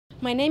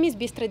My name is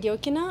Bistra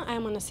Dilkina.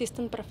 I'm an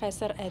assistant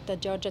professor at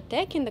Georgia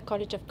Tech in the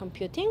College of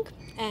Computing,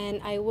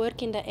 and I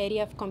work in the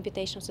area of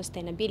computational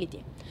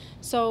sustainability.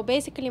 So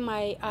basically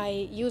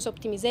I use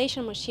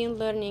optimization, machine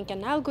learning,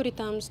 and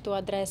algorithms to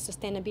address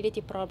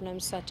sustainability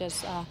problems such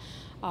as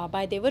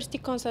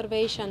biodiversity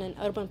conservation and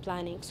urban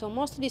planning. So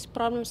most of these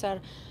problems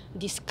are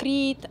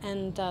discrete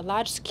and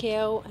large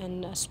scale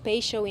and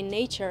spatial in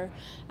nature,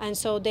 and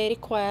so they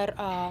require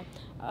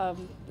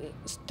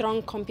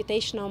strong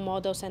computational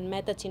models and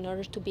methods in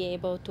order to be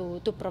able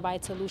to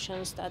provide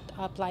solutions that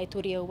apply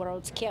to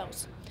real-world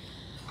scales.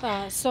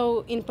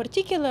 So in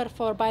particular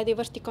for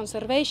biodiversity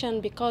conservation,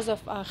 because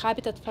of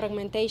habitat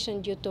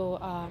fragmentation due to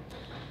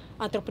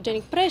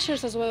anthropogenic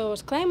pressures as well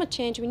as climate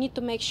change, we need to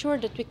make sure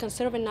that we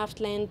conserve enough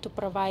land to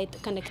provide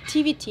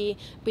connectivity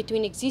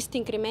between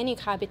existing remaining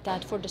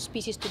habitat for the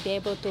species to be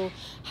able to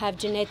have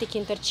genetic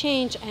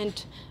interchange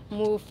and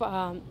move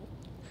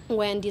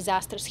when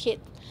disasters hit.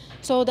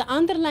 So the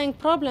underlying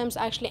problems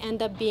actually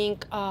end up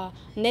being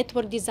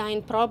network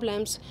design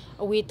problems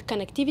with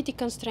connectivity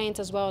constraints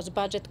as well as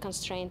budget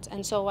constraints.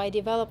 And so I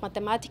develop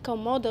mathematical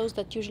models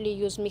that usually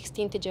use mixed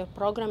integer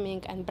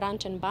programming and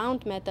branch and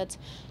bound methods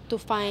to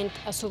find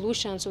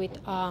solutions with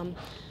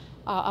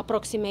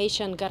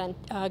approximation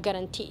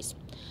guarantees.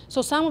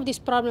 So some of these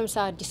problems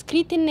are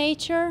discrete in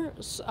nature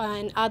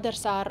and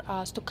others are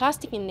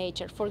stochastic in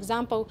nature. For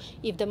example,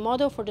 if the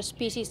model for the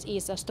species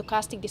is a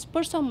stochastic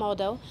dispersal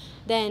model,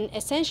 then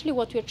essentially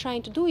what we're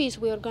trying to do is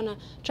we're going to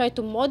try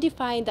to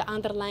modify the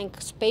underlying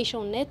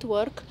spatial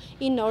network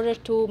in order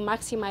to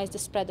maximize the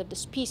spread of the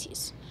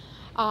species.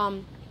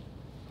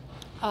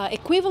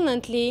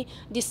 Equivalently,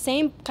 the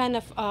same kind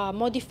of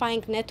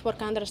modifying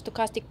network under a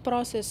stochastic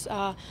process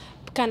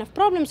kind of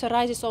problems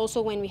arises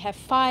also when we have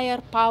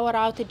fire, power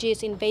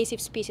outages,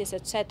 invasive species,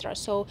 etc.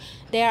 So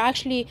they are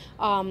actually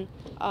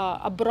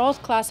a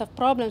broad class of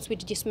problems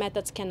which these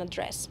methods can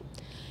address.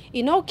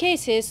 In all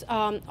cases,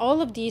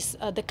 all of these,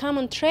 the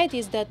common thread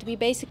is that we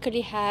basically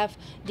have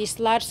these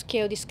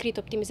large-scale discrete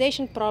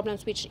optimization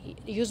problems which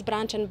use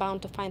branch and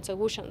bound to find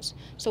solutions.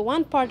 So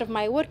one part of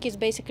my work is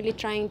basically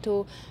trying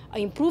to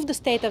improve the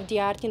state of the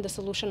art in the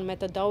solution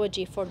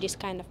methodology for these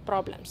kind of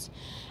problems.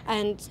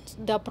 And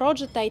the approach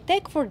that I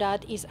take for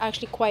that is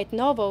actually quite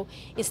novel.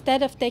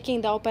 Instead of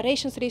taking the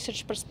operations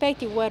research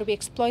perspective where we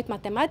exploit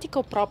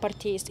mathematical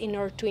properties in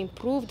order to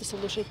improve the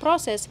solution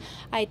process,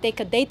 I take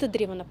a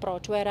data-driven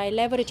approach where I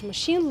leverage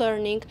machine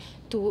learning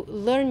to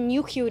learn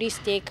new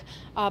heuristic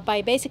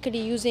by basically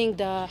using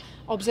the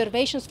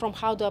observations from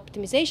how the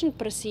optimization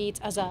proceeds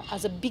as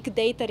a big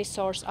data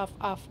resource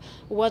of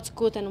what's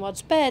good and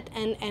what's bad,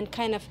 and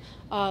kind of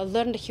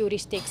learn the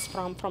heuristics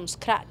from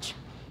scratch.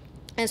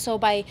 And so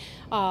by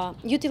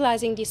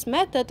utilizing this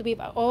method, we've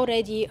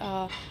already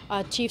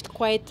achieved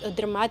quite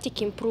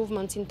dramatic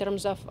improvements in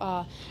terms of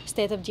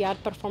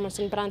state-of-the-art performance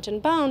in branch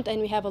and bound,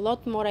 and we have a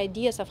lot more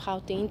ideas of how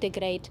to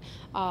integrate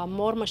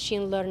more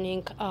machine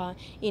learning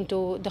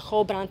into the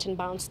whole branch and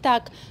bound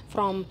stack,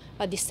 from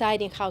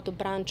deciding how to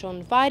branch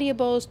on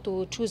variables,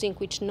 to choosing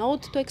which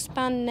node to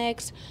expand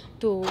next,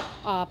 to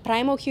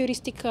primal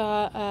heuristic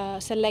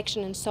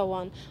selection, and so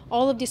on.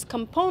 All of these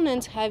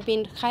components have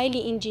been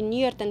highly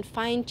engineered and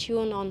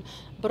fine-tuned on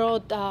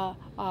broad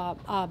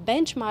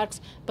benchmarks,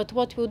 but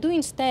what we'll do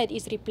instead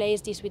is replace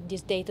this with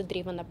this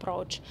data-driven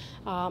approach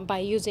by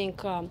using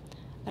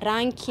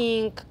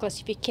ranking,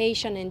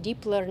 classification, and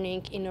deep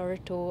learning in order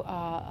to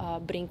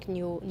bring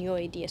new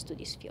ideas to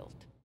this field.